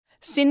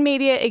Sin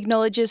Media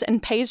acknowledges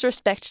and pays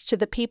respect to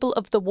the people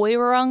of the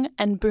Woiwurrung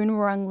and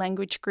Boonwurrung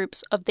language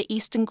groups of the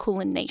Eastern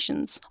Kulin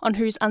Nations, on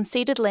whose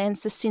unceded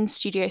lands the Sin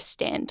studios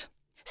stand.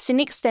 Sin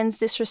extends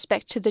this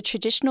respect to the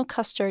traditional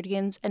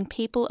custodians and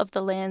people of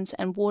the lands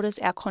and waters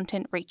our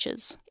content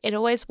reaches. It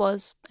always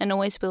was, and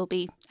always will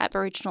be,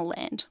 Aboriginal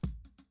land.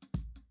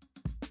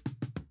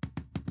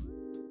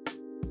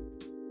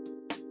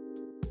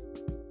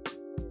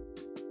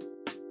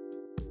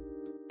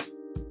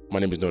 My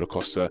name is Noda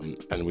Costa,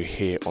 and we're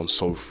here on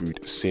Soul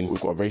Food Sin.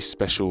 We've got a very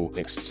special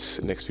next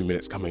few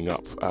minutes coming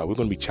up. We're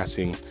going to be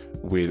chatting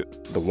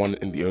with the one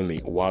and the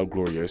only Wild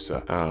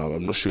Gloriosa.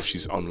 I'm not sure if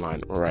she's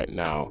online right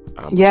now.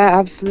 Yeah,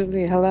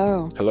 absolutely.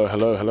 Hello.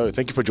 Hello.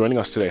 Thank you for joining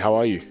us today. How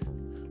are you?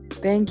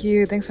 Thank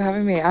you. Thanks for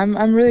having me.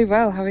 I'm really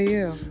well. How are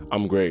you?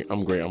 I'm great.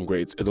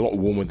 It's a lot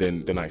warmer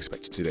than I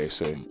expected today,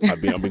 so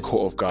I've been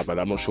caught off guard by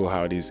that. I'm not sure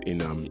how it is in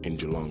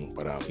Geelong,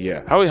 but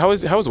yeah. How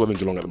is the weather in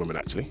Geelong at the moment,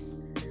 actually?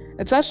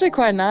 It's actually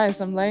quite nice.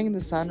 I'm laying in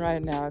the sun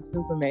right now. It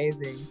feels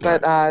amazing.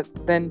 But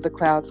then the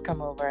clouds come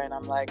over and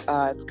I'm like,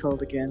 it's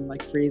cold again,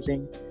 like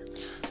freezing.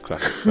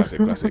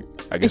 Classic.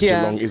 I guess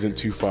Geelong isn't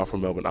too far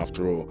from Melbourne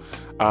after all.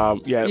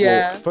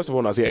 Well, first of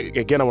all,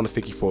 again, I want to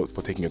thank you for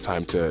taking your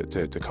time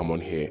to come on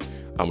here.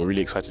 We're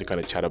really excited to kind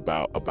of chat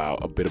about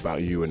a bit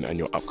about you and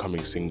your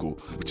upcoming single,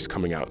 which is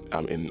coming out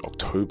in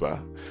October.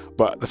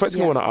 But the first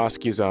thing I want to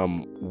ask is,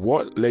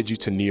 what led you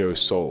to Neo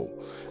Soul?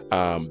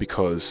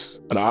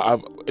 Because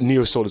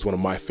neo soul is one of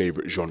my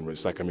favorite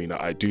genres.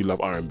 I do love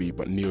R&B,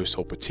 but neo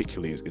soul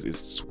particularly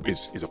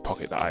is a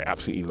pocket that I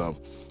absolutely love,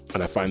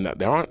 and I find that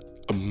there aren't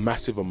a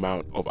massive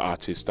amount of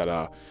artists that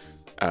are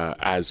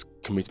as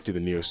committed to the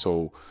neo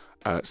soul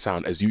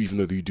sound as you, even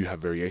though you do have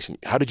variation.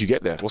 How did you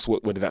get there?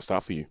 Where did that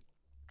start for you?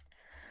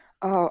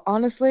 Oh,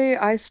 honestly,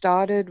 I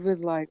started with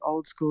like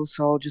old school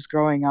soul, just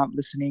growing up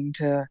listening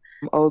to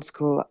old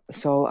school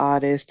soul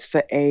artists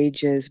for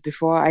ages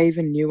before I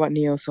even knew what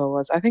neo soul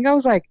was. I think I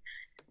was like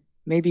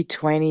maybe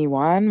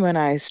 21 when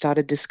I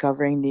started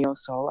discovering neo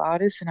soul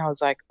artists, and I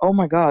was like, oh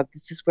my God,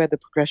 this is where the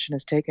progression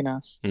has taken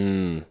us.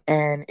 And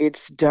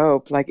it's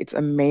dope, like it's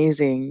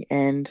amazing.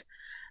 And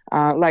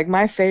like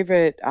my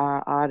favorite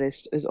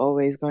artist is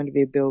always going to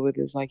be Bill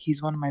Withers. Like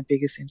he's one of my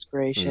biggest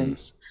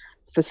inspirations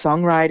for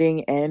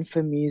songwriting and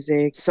for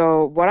music.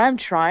 So what I'm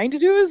trying to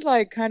do is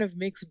like kind of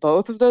mix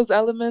both of those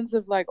elements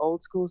of like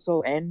old school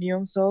soul and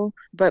neo soul.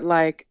 But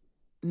like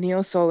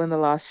neo soul in the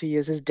last few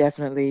years has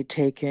definitely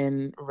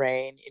taken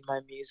reign in my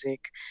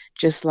music.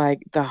 Just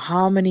like the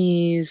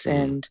harmonies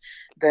and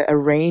the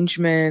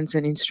arrangements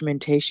and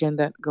instrumentation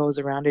that goes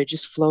around it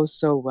just flows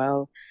so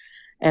well.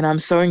 And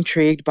I'm so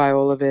intrigued by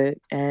all of it.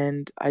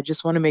 And I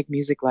just want to make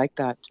music like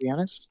that, to be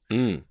honest.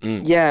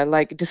 Yeah,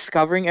 like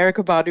discovering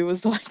Erykah Badu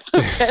was like the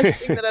best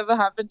thing that ever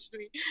happened to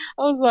me.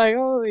 I was like,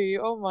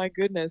 oh my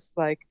goodness.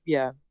 Like,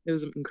 yeah, it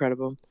was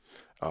incredible.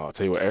 I'll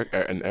tell you what,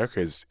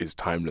 Erykah is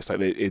timeless. Like,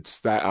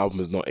 that album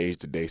has not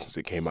aged a day since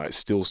it came out. It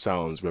still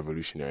sounds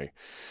revolutionary.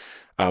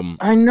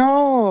 I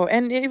know.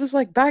 And it was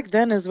like back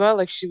then as well,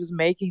 like she was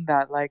making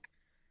that, like,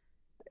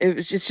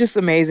 it's just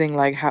amazing,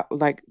 like how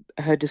like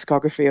her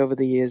discography over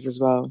the years as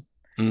well.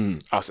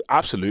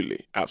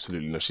 Absolutely.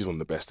 No, she's one of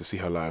the best. To see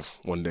her live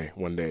one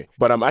day.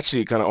 But I'm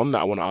actually kind of on that.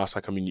 I want to ask,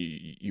 like, I mean,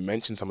 you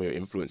mentioned some of your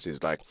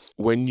influences. Like,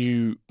 when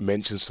you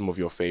mention some of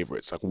your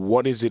favorites, like,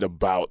 what is it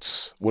about?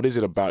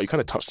 You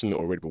kind of touched on it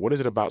already, but what is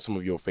it about some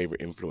of your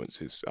favorite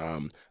influences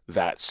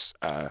that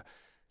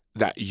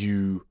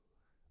you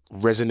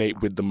resonate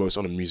with the most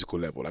on a musical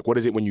level? Like, what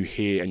is it when you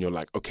hear and you're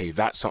like, okay,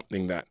 that's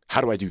something that, how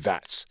do I do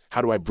that?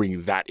 How do I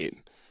bring that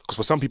in? Because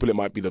for some people it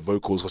might be the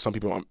vocals, for some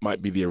people it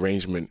might be the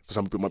arrangement, for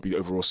some people it might be the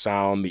overall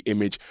sound, the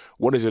image.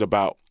 What is it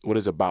about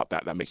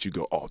that makes you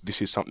go, oh, this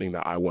is something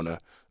that I wanted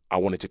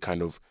to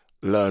kind of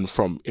learn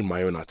from in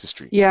my own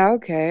artistry? Yeah,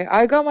 okay.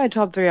 I got my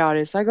top 3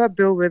 artists. I got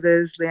Bill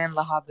Withers, Leanne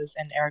LaHavas,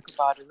 and Erykah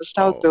Badu. Let's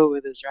start with Bill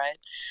Withers, right?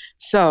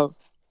 So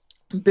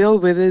Bill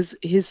Withers,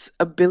 his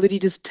ability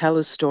to tell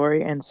a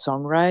story and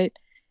songwrite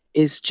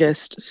is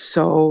just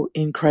so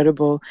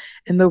incredible.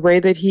 And the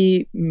way that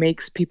he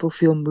makes people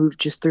feel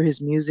moved just through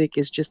his music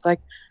is just like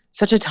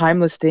such a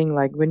timeless thing.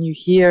 Like when you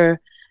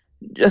hear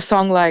a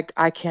song like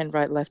I Can't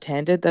Write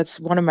Left-Handed, that's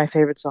one of my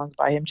favorite songs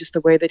by him. Just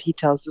the way that he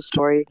tells the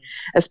story,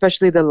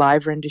 especially the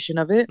live rendition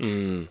of it.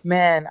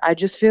 Man, I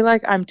just feel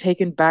like I'm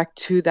taken back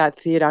to that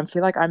theater. I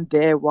feel like I'm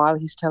there while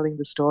he's telling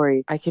the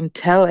story. I can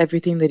tell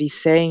everything that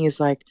he's saying is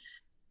like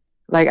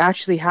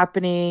actually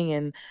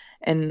happening,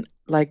 and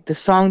like the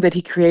song that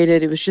he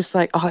created, it was just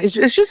like, oh, it's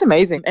just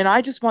amazing. And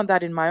I just want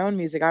that in my own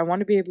music. I want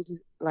to be able to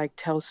like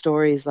tell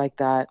stories like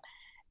that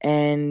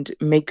and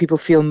make people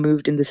feel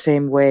moved in the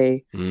same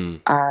way,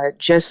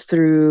 just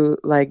through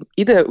like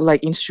either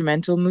like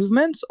instrumental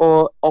movements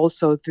or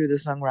also through the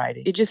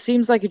songwriting. It just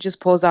seems like it just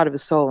pulls out of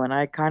his soul, and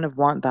I kind of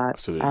want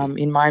that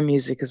in my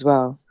music as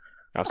well.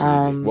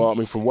 Absolutely. Well, I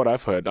mean, from what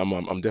I've heard,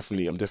 I'm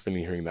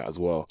definitely hearing that as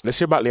well. Let's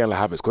hear about Leanne La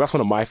Havas, because that's one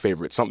of my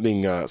favorites.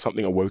 Something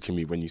awoke in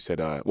me when you said,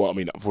 well, I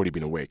mean, I've already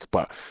been awake,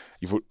 but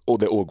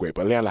they're all great.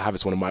 But Leanne La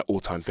Havas is one of my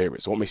all-time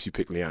favorites. So what makes you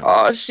pick Leanne?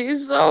 Oh,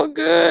 she's so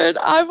good.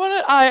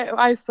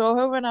 I saw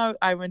her when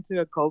I went to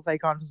a Coldplay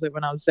concert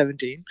when I was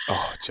 17.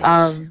 Oh,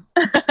 jealous.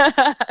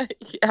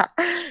 Yeah.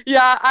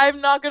 Yeah,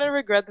 I'm not gonna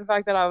regret the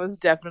fact that I was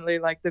definitely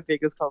like the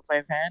biggest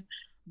Coldplay fan.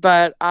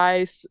 But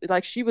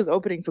she was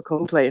opening for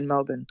Coldplay in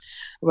Melbourne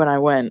when I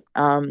went.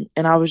 And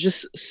I was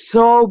just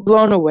so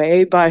blown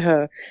away by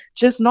her.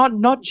 Just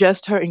not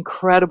just her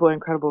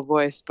incredible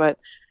voice, but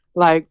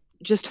like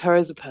just her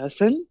as a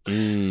person.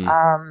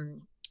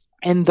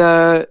 And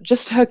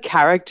just her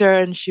character,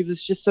 and she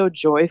was just so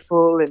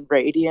joyful and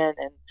radiant,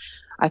 and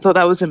I thought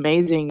that was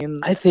amazing.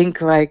 And I think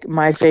like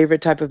my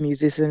favorite type of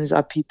musicians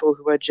are people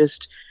who are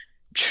just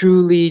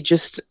truly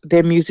just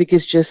their music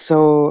is just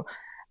so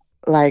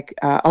like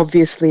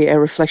obviously a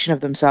reflection of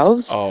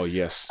themselves. Oh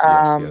yes.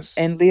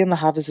 And Leanne La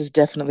Havas is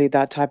definitely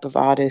that type of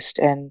artist.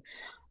 And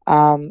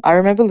I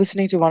remember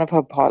listening to one of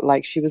her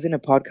she was in a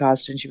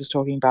podcast and she was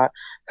talking about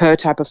her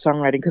type of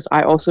songwriting, because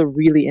I also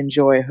really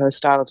enjoy her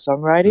style of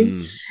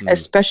songwriting,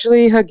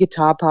 especially her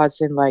guitar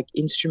parts and like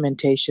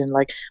instrumentation.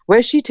 Like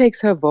where she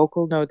takes her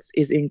vocal notes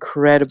is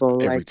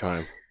incredible. Every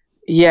time.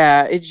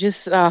 Yeah, it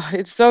just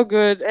it's so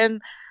good.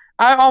 And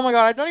oh my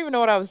God, I don't even know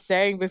what I was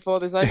saying before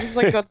this. I just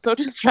like got so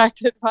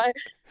distracted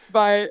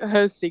by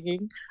her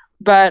singing.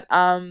 But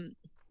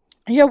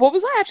yeah, what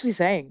was I actually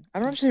saying? I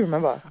don't actually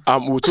remember.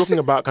 We were talking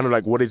about kind of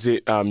like what is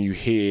it you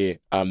hear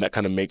that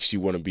kind of makes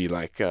you want to be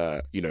like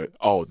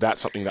oh,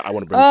 that's something that I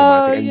want to bring to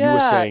my thing. And you were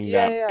saying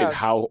that it's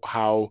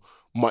how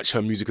much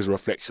her music is a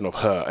reflection of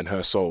her and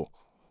her soul.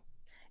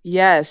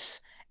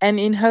 Yes.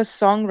 And in her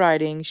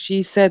songwriting,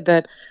 she said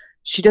that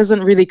she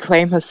doesn't really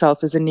claim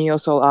herself as a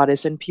neo-soul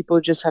artist, and people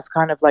just have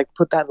kind of like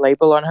put that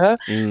label on her,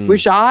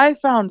 which I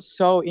found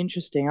so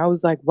interesting. I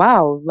was like,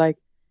 wow, like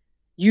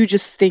you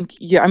just think,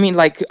 I mean,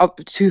 like up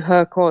to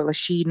her core, like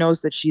she knows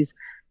that she's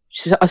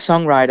a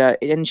songwriter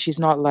and she's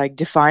not like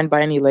defined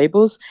by any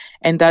labels,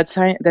 and that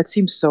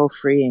seems so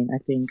freeing, I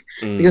think,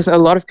 because a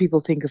lot of people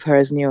think of her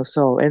as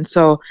neo-soul, and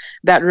so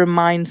that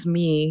reminds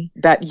me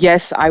that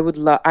yes, I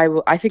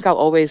think I'll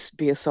always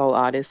be a soul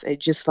artist.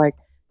 It just like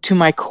to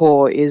my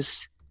core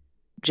is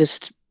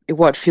just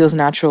what feels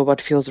natural, what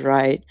feels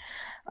right,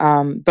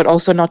 but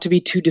also not to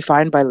be too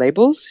defined by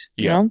labels,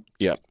 you know?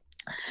 Yeah.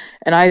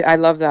 And I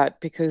love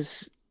that,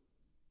 because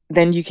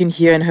then you can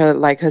hear in her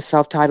like her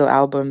self-titled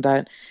album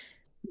that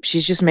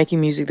she's just making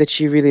music that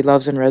she really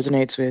loves and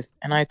resonates with,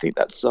 and I think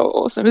that's so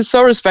awesome. It's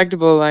so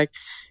respectable. Like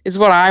it's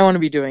what I want to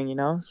be doing, you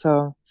know?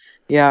 So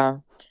yeah.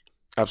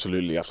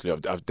 Absolutely.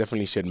 I've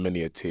definitely shed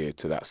many a tear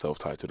to that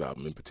self-titled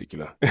album in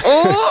particular.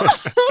 Oh,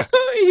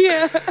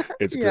 yeah.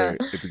 It's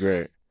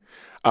great.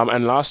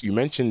 And last, you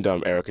mentioned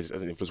Erica as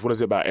an influence. What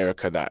is it about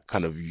Erica that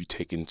kind of you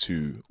take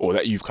into, or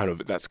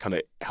that that's kind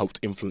of helped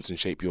influence and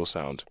shape your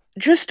sound?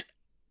 Just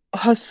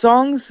her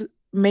songs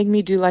make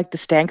me do like the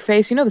stank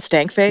face. You know the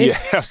stank face? Yeah,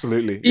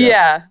 absolutely.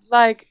 Yeah,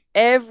 like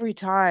every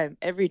time.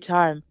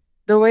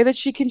 The way that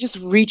she can just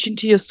reach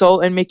into your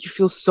soul and make you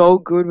feel so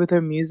good with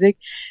her music.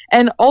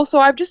 And also,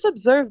 I've just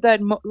observed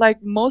that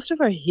like most of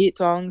her hit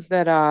songs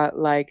that are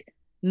like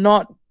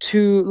not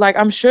too like,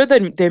 I'm sure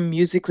that they're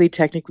musically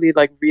technically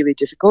like really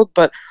difficult,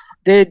 but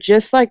they're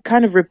just like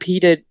kind of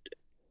repeated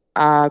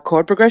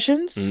chord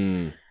progressions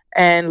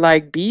and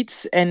like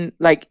beats, and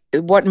like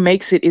what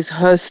makes it is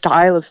her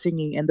style of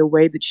singing and the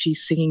way that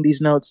she's singing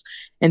these notes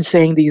and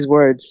saying these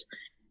words.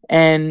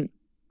 And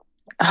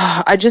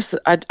I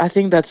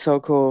think that's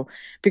so cool,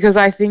 because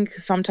I think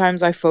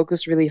sometimes I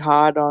focus really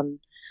hard on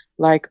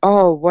like,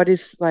 oh,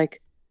 what's going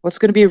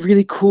to be a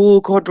really cool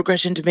chord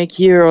progression to make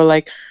here, or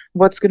like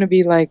what's going to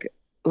be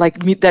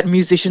that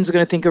musicians are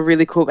going to think are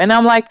really cool. And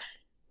I'm like,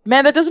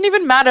 man, that doesn't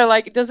even matter.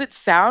 Like, does it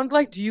sound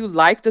like, do you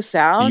like the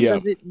sound? Yeah.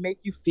 Does it make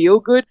you feel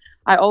good?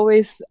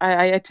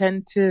 I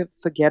tend to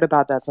forget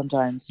about that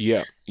sometimes.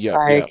 Yeah.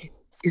 Like,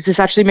 is this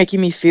actually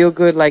making me feel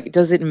good? Like,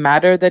 does it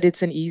matter that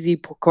it's an easy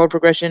chord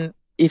progression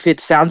if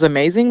it sounds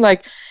amazing?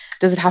 Like,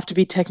 does it have to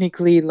be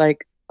technically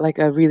like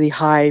a really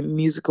high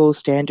musical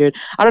standard?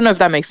 I don't know if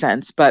that makes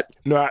sense, but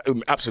no,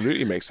 it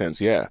absolutely makes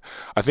sense. Yeah,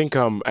 I think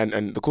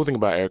and the cool thing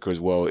about Erica as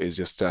well is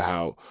just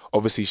how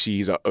obviously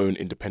she's her own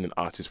independent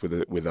artist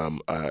with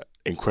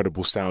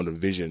incredible sound and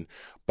vision,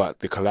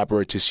 but the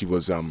collaborators she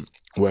was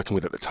working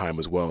with at the time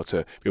as well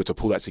to be able to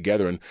pull that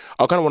together. And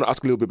I kind of want to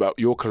ask a little bit about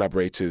your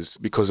collaborators,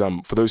 because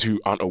for those who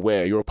aren't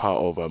aware, you're a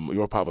part of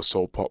a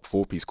soul pop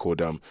 4-piece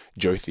called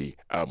Jyothi,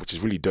 which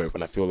is really dope.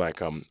 And I feel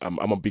like I'm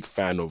a big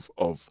fan of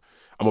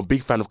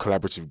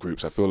collaborative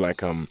groups. I feel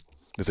like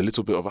there's a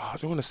little bit of I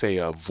don't want to say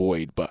a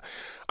void, but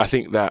I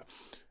think that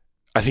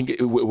I think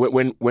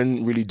when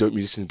really dope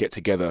musicians get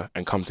together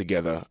and come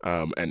together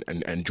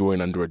and join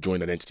under a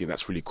joint identity,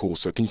 that's really cool.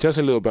 So can you tell us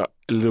a little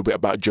bit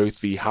about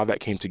Jothi, how that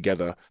came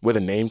together, where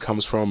the name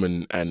comes from,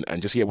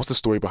 and just what's the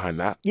story behind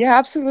that? Yeah,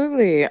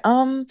 absolutely.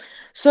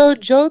 So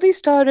Jothi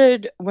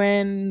started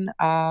when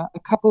a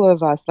couple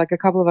of us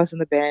in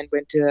the band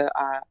went to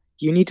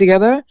uni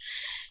together,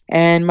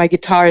 and my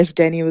guitarist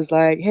Denny was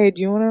like, "Hey,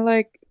 do you want to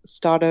like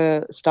start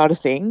a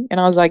thing?" And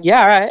I was like,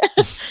 "Yeah, all right."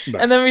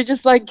 And then Nice. we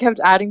just like kept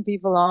adding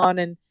people on,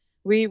 and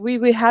we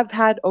have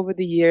had over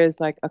the years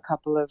like a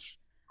couple of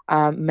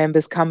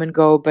members come and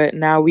go, but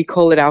now we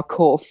call it our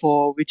core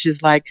four, which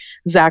is like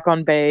Zach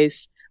on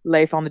bass,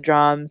 Leif on the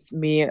drums,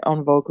 me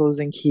on vocals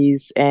and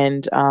keys,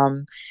 and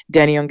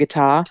Danny on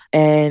guitar.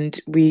 And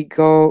we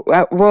go,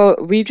 well,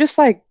 we just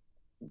like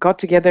got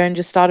together and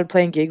just started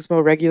playing gigs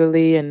more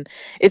regularly. And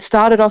it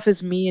started off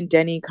as me and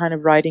Denny kind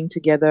of writing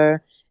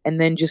together, and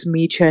then just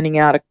me churning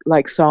out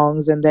like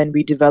songs, and then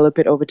we develop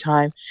it over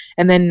time.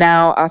 And then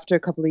now, after a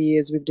couple of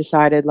years, we've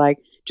decided like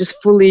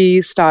just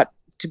fully start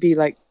to be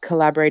like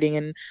collaborating,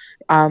 and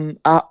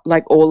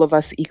like all of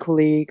us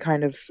equally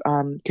kind of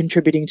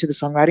contributing to the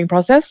songwriting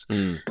process,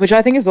 which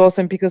I think is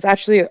awesome because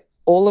actually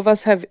all of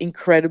us have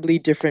incredibly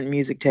different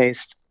music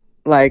taste.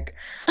 Like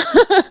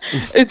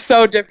it's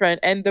so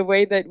different, and the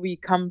way that we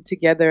come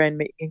together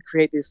and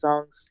create these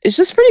songs, it's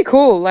just pretty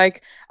cool.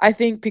 Like I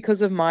think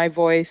because of my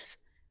voice,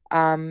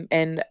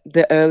 and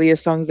the earlier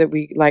songs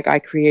that I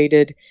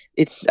created,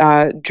 it's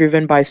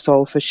driven by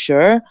soul for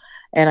sure.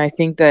 And I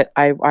think that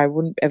I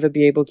wouldn't ever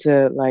be able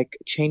to like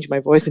change my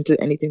voice into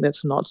anything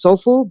that's not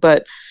soulful.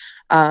 But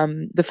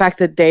the fact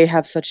that they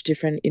have such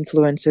different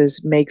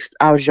influences makes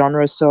our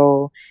genre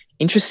so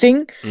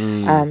interesting,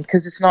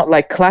 because it's not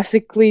like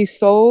classically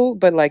soul,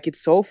 but like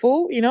it's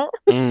soulful, you know?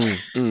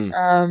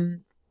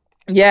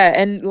 Yeah,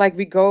 and like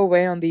we go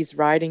away on these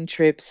riding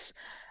trips,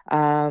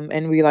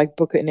 and we like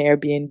book an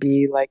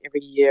Airbnb like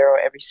every year or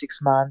every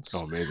 6 months,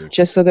 Oh, amazing.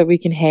 just so that we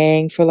can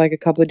hang for like a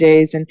couple of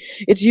days. And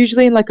it's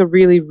usually in like a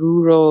really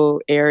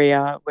rural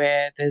area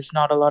where there's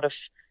not a lot of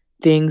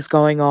things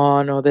going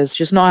on, or there's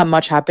just not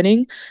much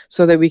happening,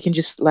 so that we can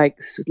just like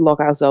lock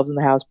ourselves in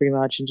the house pretty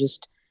much and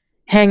just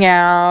hang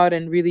out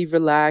and really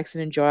relax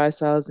and enjoy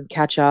ourselves and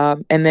catch up,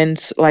 and then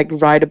like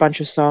write a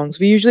bunch of songs.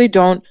 We usually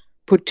don't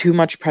put too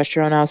much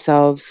pressure on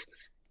ourselves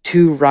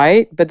to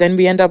write, but then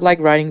we end up like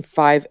writing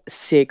 5,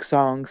 6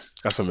 songs.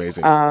 That's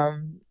amazing.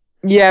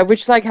 Yeah,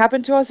 which like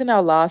happened to us in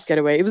our last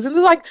getaway. It was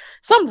in like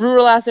some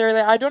rural ass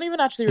area. I don't even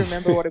actually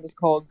remember what it was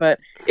called, but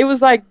it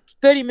was like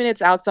 30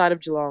 minutes outside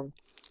of Geelong.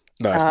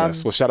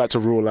 Nice. Well, shout out to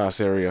rural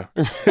ass area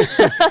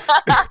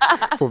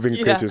for being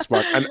a creative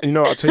spark. And you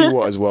know, I'll tell you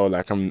what as well.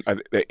 Like,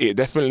 it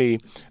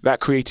definitely, that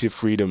creative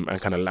freedom and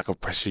kind of lack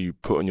of pressure you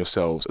put on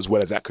yourselves, as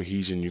well as that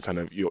cohesion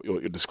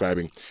you're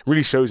describing,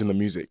 really shows in the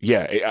music.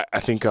 Yeah, I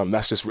think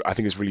that's just, I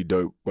think it's really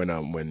dope when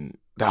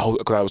that whole,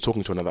 because I was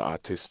talking to another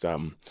artist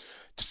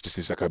just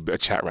this like a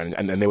chat around,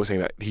 and they were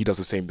saying that he does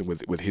the same thing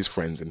with his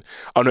friends. And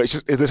oh no, it's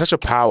just, there's such a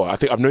power. I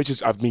think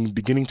I've been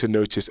beginning to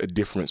notice a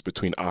difference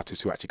between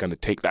artists who actually kind of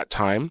take that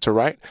time to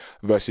write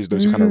versus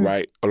those who kind of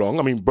write along.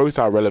 I mean, both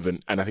are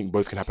relevant, and I think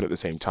both can happen at the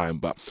same time,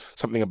 but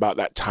something about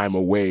that time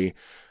away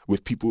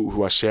with people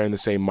who are sharing the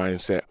same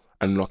mindset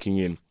and locking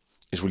in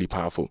is really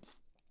powerful.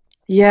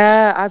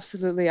 Yeah,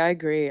 absolutely. I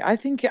agree. I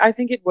think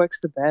it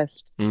works the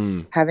best,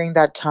 having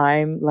that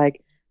time,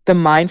 like the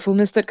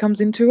mindfulness that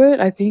comes into it,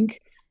 I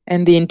think,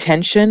 and the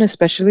intention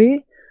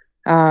especially,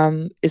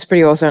 is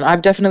pretty awesome.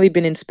 I've definitely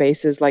been in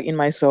spaces like in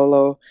my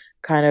solo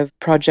kind of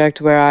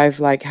project where I've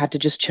like had to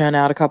just churn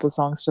out a couple of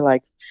songs to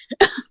like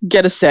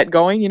get a set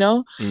going, you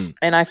know?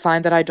 And I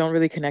find that I don't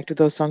really connect with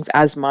those songs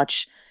as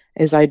much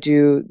as I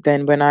do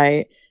then when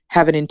I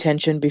have an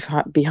intention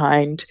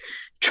behind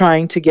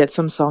trying to get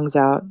some songs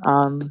out.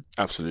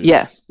 Absolutely.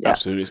 Yeah.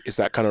 Absolutely. It's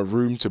that kind of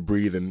room to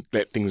breathe and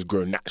let things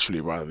grow naturally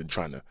rather than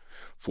trying to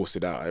force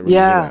it out. I really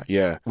hear that.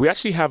 Yeah. We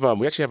actually have a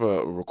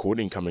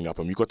recording coming up,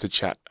 and we got to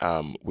chat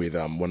with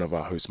one of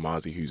our hosts,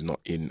 Marzi, who's not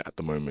in at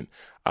the moment,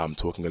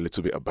 talking a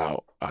little bit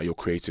about your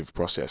creative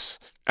process.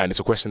 And it's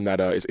a question that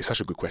it's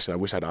such a good question. I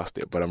wish I'd asked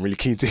it, but I'm really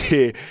keen to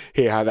hear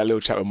how that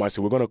little chat with Marzi.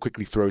 We're going to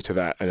quickly throw to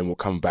that, and then we'll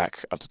come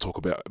back to talk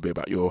a bit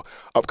about your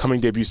upcoming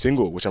debut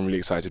single, which I'm really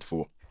excited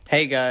for.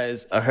 Hey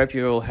guys, I hope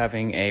you're all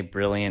having a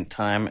brilliant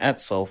time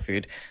at Soul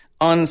Food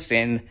on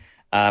Sin.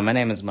 My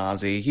name is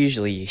Marzi.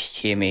 Usually you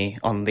hear me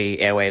on the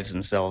airwaves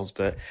themselves,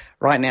 but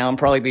right now I'm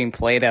probably being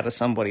played out of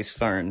somebody's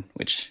phone,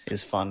 which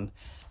is fun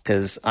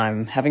because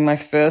I'm having my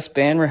first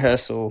band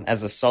rehearsal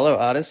as a solo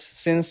artist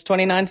since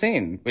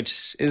 2019,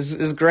 which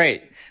is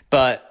great.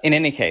 But in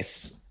any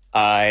case,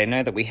 I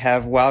know that we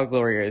have Wild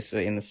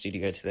Gloriosa in the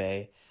studio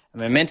today. A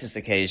momentous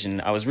occasion.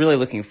 I was really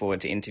looking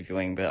forward to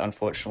interviewing, but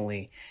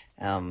unfortunately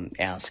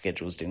our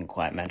schedules didn't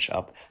quite match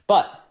up.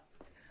 But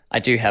I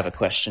do have a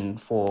question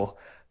for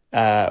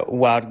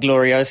Wild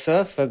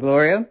Gloriosa, for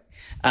Gloria.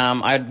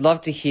 I'd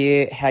love to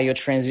hear how your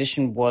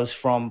transition was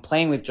from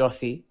playing with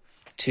Jothi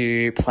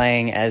to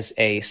playing as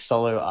a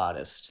solo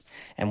artist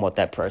and what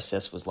that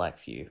process was like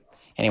for you.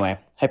 Anyway,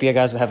 hope you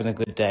guys are having a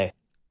good day.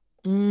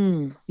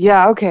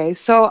 Yeah, okay.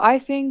 So I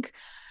think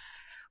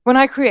when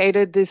I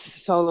created this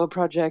solo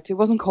project, it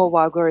wasn't called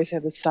Wild Gloriosa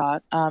at the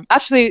start.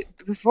 Actually,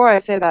 before I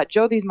say that,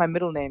 Jodie's my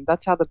middle name.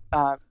 That's how the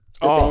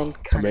Oh, band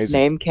kind of amazing.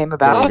 name came There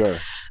we about.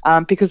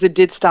 go. Because it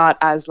did start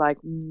as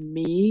like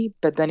me,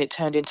 but then it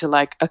turned into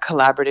like a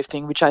collaborative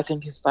thing, which I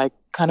think is like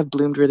kind of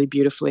bloomed really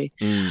beautifully.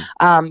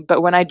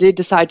 But when I did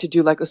decide to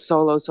do like a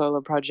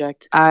solo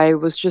project, I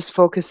was just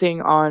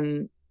focusing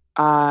on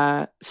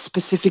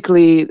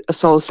specifically a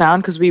soul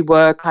sound, because we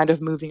were kind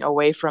of moving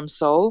away from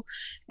soul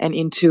and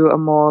into a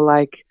more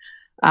like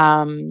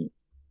um,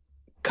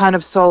 kind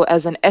of soul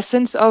as an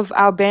essence of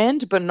our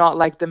band, but not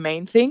like the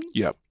main thing.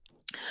 Yep.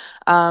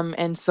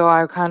 And so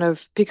I kind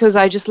of, because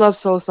I just love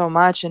soul so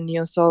much and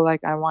neo soul,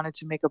 like I wanted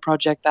to make a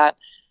project that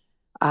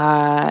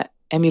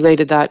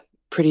emulated that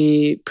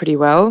pretty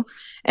well,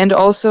 and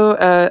also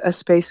a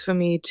space for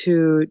me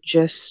to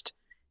just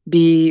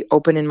be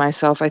open in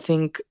myself. I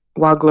think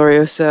Wild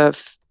Gloriosa,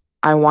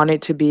 I want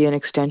it to be an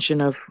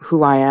extension of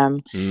who I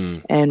am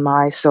and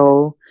my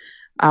soul.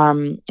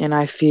 And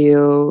I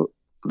feel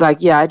like,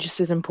 yeah, it just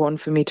is important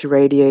for me to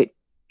radiate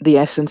the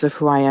essence of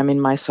who I am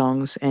in my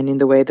songs and in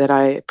the way that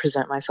I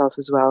present myself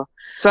as well.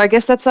 So I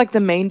guess that's like the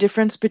main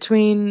difference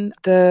between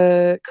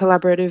the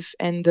collaborative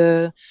and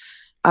the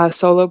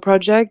solo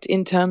project.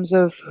 In terms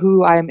of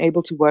who I am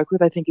able to work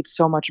with, I think it's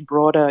so much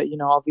broader. You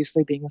know,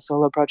 obviously being a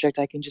solo project,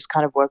 I can just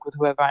kind of work with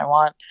whoever I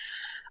want.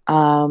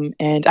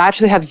 And I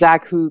actually have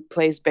Zach, who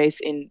plays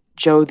bass in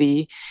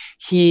Jodie.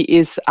 He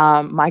is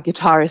my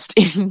guitarist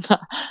in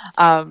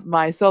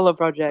my solo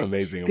project.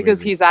 Amazing.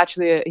 Because he's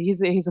actually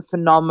he's a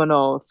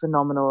phenomenal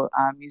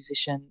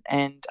musician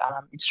and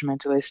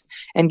instrumentalist.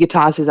 And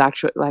guitars is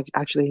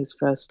actually his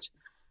first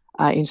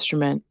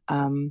instrument.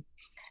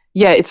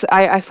 Yeah,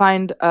 I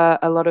find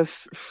a lot of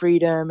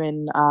freedom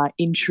and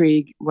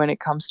intrigue when it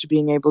comes to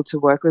being able to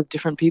work with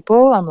different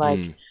people. I'm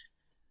like,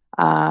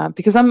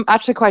 because I'm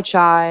actually quite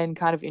shy and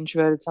kind of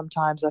introverted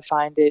sometimes, I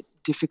find it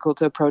difficult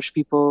to approach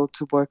people,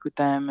 to work with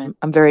them, and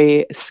I'm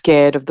very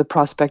scared of the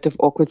prospect of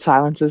awkward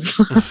silences.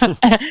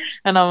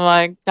 And I'm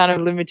like kind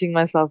of limiting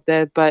myself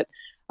there, but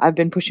I've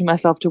been pushing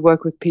myself to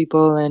work with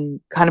people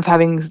and kind of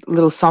having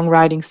little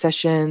songwriting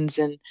sessions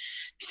and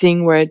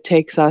seeing where it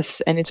takes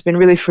us, and it's been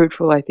really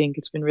fruitful. I think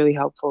it's been really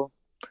helpful.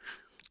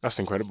 That's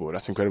incredible.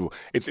 That's incredible.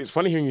 It's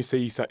funny hearing you say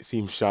you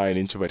seem shy and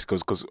introverted,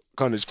 because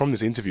kind of from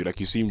this interview, like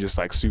you seem just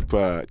like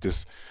super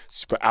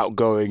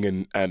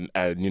outgoing and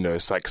you know,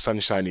 it's like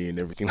sunshiny and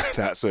everything like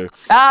that. So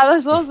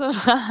that's awesome.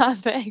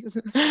 Thanks.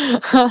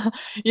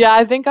 Yeah,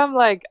 I think I'm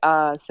like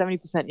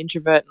 70%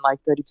 introvert and like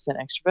 30%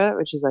 extrovert,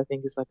 which is, I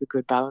think, is like a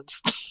good balance.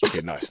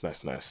 Okay, nice. So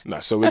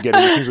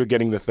it seems we're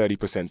getting the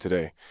 30%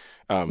 today.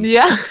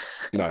 Yeah.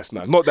 Nice.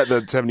 Not that the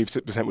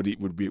 70%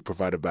 would be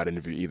provide a bad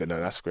interview either. No,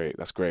 that's great.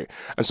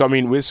 And so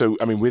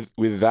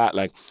with that,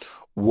 like,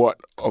 what,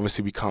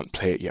 obviously we can't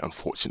play it yet,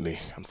 unfortunately.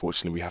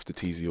 We have to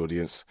tease the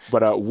audience.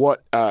 But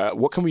what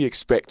can we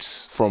expect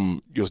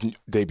from your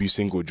debut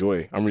single,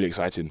 Joy? I'm really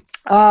excited.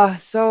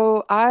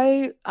 So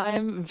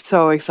I'm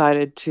so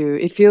excited too.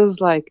 It feels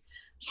like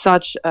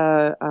such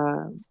a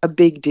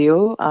big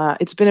deal.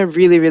 It's been a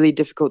really, really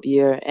difficult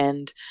year,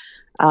 and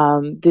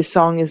this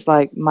song is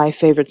like my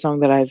favorite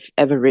song that I've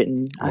ever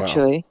written,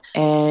 actually.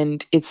 Wow.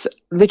 And it's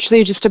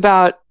literally just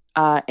about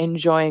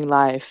enjoying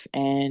life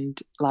and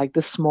like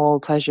the small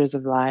pleasures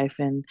of life,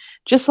 and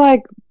just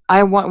like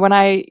I want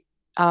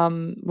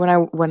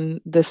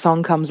when the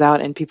song comes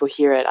out and people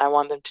hear it, I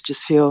want them to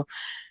just feel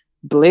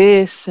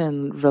bliss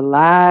and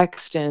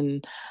relaxed.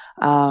 And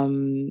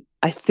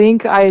I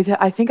think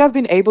I've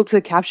been able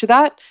to capture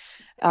that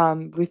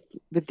with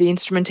the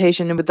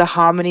instrumentation and with the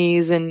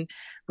harmonies and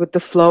with the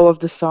flow of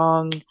the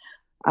song.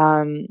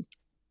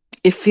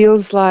 It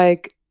feels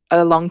like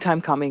a long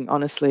time coming,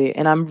 honestly,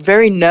 and I'm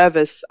very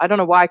nervous. I don't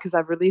know why, because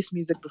I've released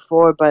music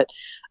before, but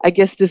I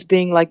guess this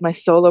being like my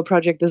solo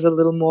project is a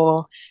little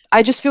more,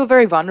 I just feel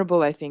very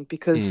vulnerable, I think,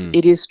 because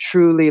it is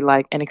truly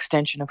like an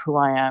extension of who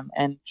I am,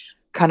 and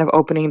kind of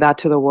opening that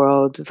to the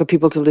world for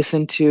people to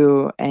listen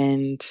to,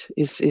 and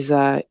is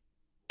a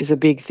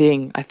big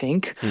thing, I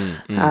think.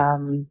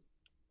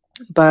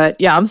 But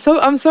yeah, I'm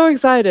so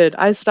excited.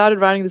 I started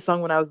writing the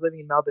song when I was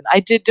living in Melbourne. I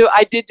did do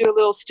a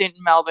little stint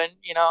in Melbourne,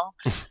 you know,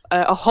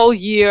 a whole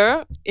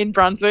year in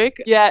Brunswick.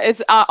 Yeah,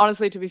 it's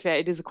honestly, to be fair,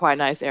 it is a quite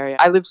nice area.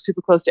 I lived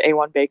super close to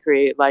A1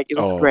 Bakery. Like, it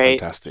was great.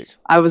 Fantastic.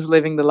 I was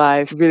living the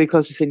life, really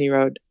close to Sydney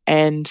Road,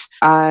 and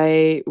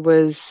I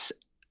was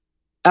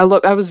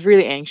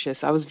really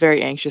anxious. I was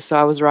very anxious. So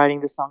I was writing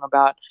this song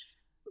about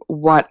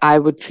what I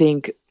would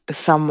think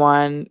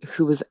someone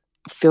who was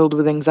filled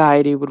with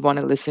anxiety would want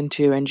to listen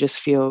to and just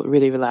feel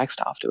really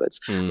relaxed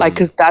afterwards. Like,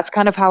 because that's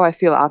kind of how I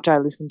feel after I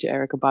listen to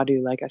Erykah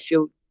Badu. Like, I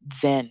feel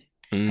zen.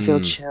 I feel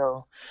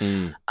chill.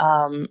 And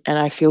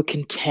I feel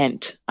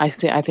content. I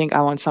think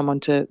I want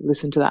someone to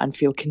listen to that and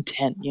feel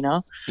content, you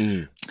know?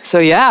 So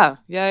yeah.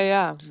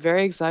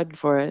 Very excited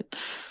for it.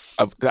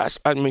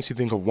 that makes you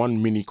think of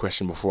one mini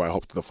question before I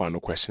hop to the final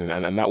question,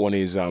 and that one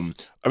is,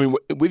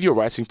 with your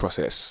writing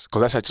process,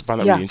 because I just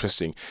found that really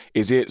interesting.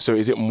 Is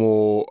it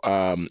more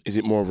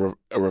of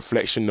a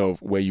reflection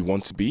of where you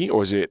want to be,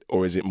 or is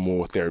it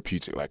more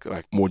therapeutic,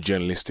 like more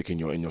journalistic in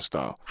your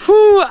style?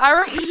 I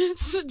reckon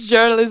it's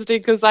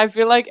journalistic because I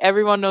feel like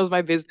everyone knows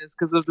my business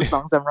because of the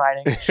songs I'm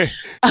writing.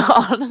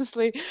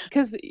 Honestly,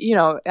 because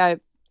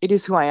it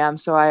is who I am,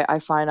 so I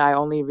find I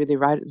only really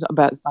write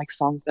about like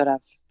songs that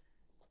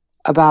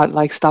about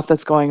like stuff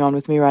that's going on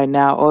with me right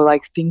now, or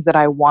like things that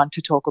I want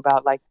to talk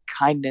about, like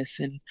kindness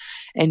and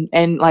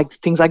like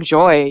things like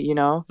joy,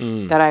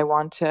 that I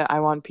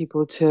want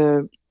people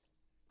to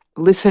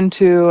listen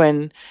to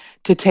and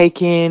to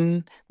take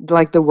in,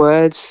 like the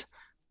words.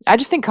 I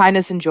just think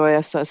kindness and joy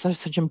are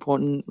such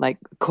important like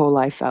core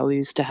life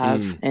values to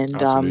have, and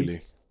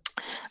absolutely.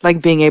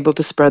 Like being able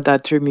to spread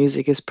that through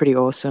music is pretty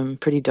awesome,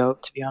 pretty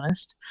dope, to be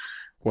honest.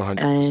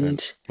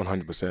 100%.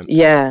 100%.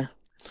 Yeah.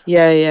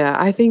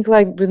 I think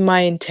like with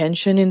my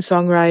intention in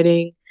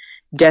songwriting,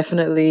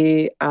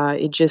 definitely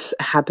it just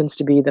happens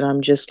to be that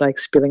I'm just like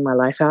spilling my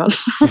life out.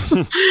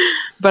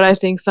 But I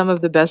think some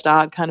of the best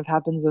art kind of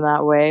happens in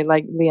that way.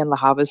 Like Leon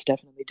LaHavas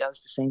definitely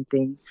does the same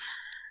thing.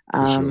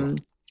 For sure.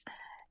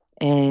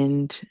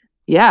 And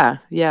yeah.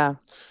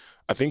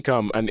 I think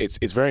and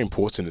it's very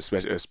important,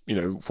 especially as,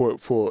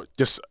 for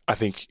just, I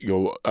think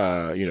your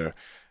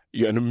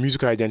your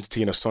musical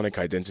identity and a sonic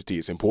identity,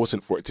 it's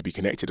important for it to be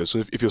connected.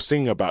 So if you're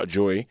singing about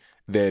joy,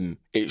 then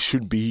it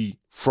should be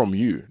from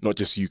you, not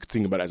just you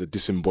thinking about it as a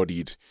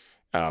disembodied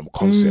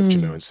concept,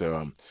 and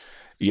so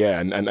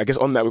and I guess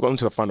on that we've got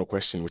into the final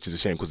question, which is a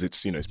shame because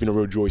it's it's been a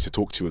real joy to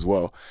talk to you as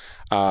well.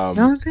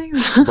 No,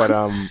 thanks.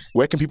 But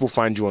where can people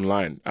find you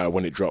online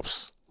when it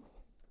drops?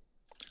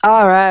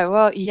 All right.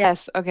 Well,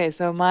 yes. Okay.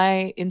 So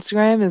my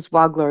Instagram is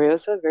Wild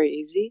Gloriosa. Very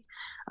easy.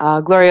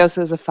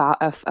 Gloriosa is a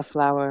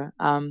flower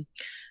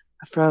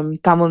from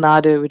Tamil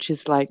Nadu, which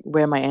is like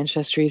where my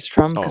ancestry is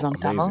from, because I'm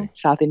Tamil,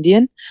 South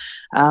Indian.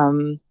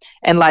 And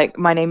like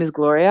my name is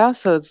Gloria,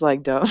 so it's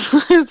like dope.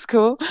 It's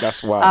cool.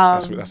 That's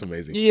wild. That's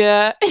amazing.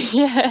 Yeah.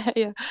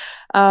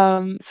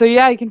 So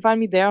yeah, you can find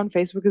me there on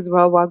Facebook as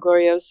well, Wild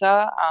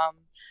Gloriosa.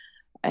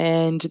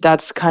 And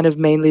that's kind of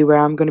mainly where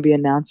I'm going to be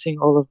announcing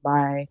all of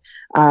my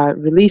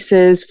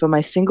releases for my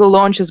single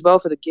launch as well,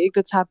 for the gig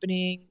that's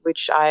happening,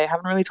 which I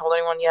haven't really told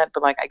anyone yet,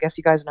 but like I guess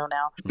you guys know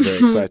now. Very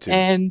exciting.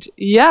 And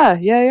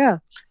yeah.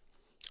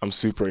 I'm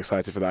super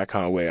excited for that. I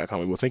can't wait.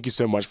 Well, thank you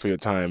so much for your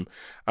time,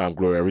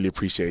 Gloria. I really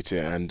appreciate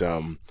it. And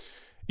I'm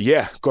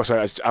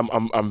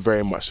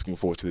very much looking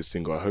forward to this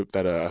single. I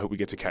hope we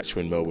get to catch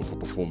you in Melbourne for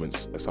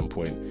performance at some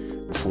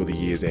point before the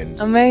year's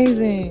end.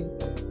 Amazing.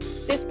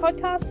 This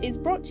podcast is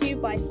brought to you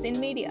by Sin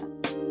Media.